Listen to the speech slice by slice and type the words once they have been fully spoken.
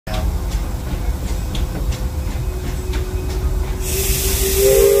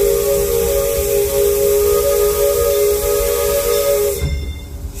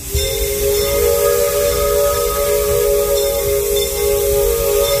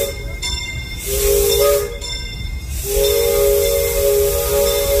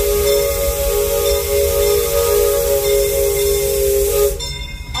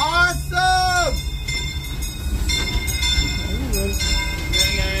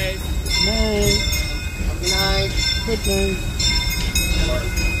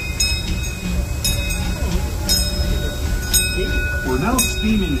We're now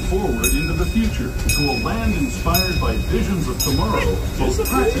steaming forward into the future to a land inspired by visions of tomorrow, both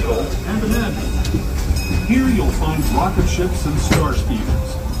practical and imagined. Here you'll find rocket ships and star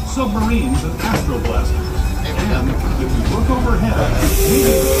speeders, submarines and astroblasters, and if you look overhead,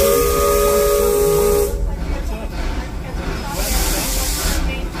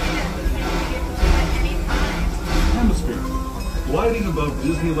 hemisphere, gliding above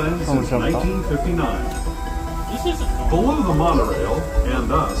Disneyland since 1959. Below the monorail,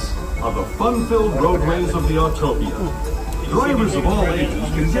 and us, are the fun-filled roadways of the Autopia. Drivers of all ages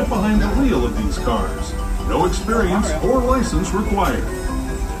can get behind the wheel of these cars. No experience or license required.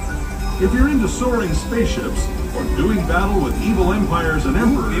 If you're into soaring spaceships or doing battle with evil empires and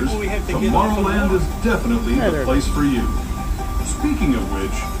emperors, Tomorrowland is definitely the place for you. Speaking of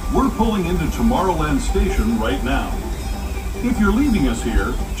which, we're pulling into Tomorrowland Station right now. If you're leaving us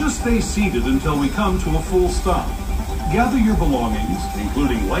here, just stay seated until we come to a full stop. Gather your belongings,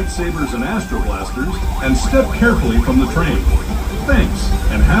 including lightsabers and astroblasters, and step carefully from the train. Thanks,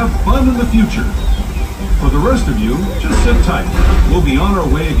 and have fun in the future. For the rest of you, just sit tight. We'll be on our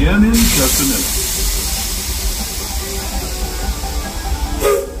way again in just a minute.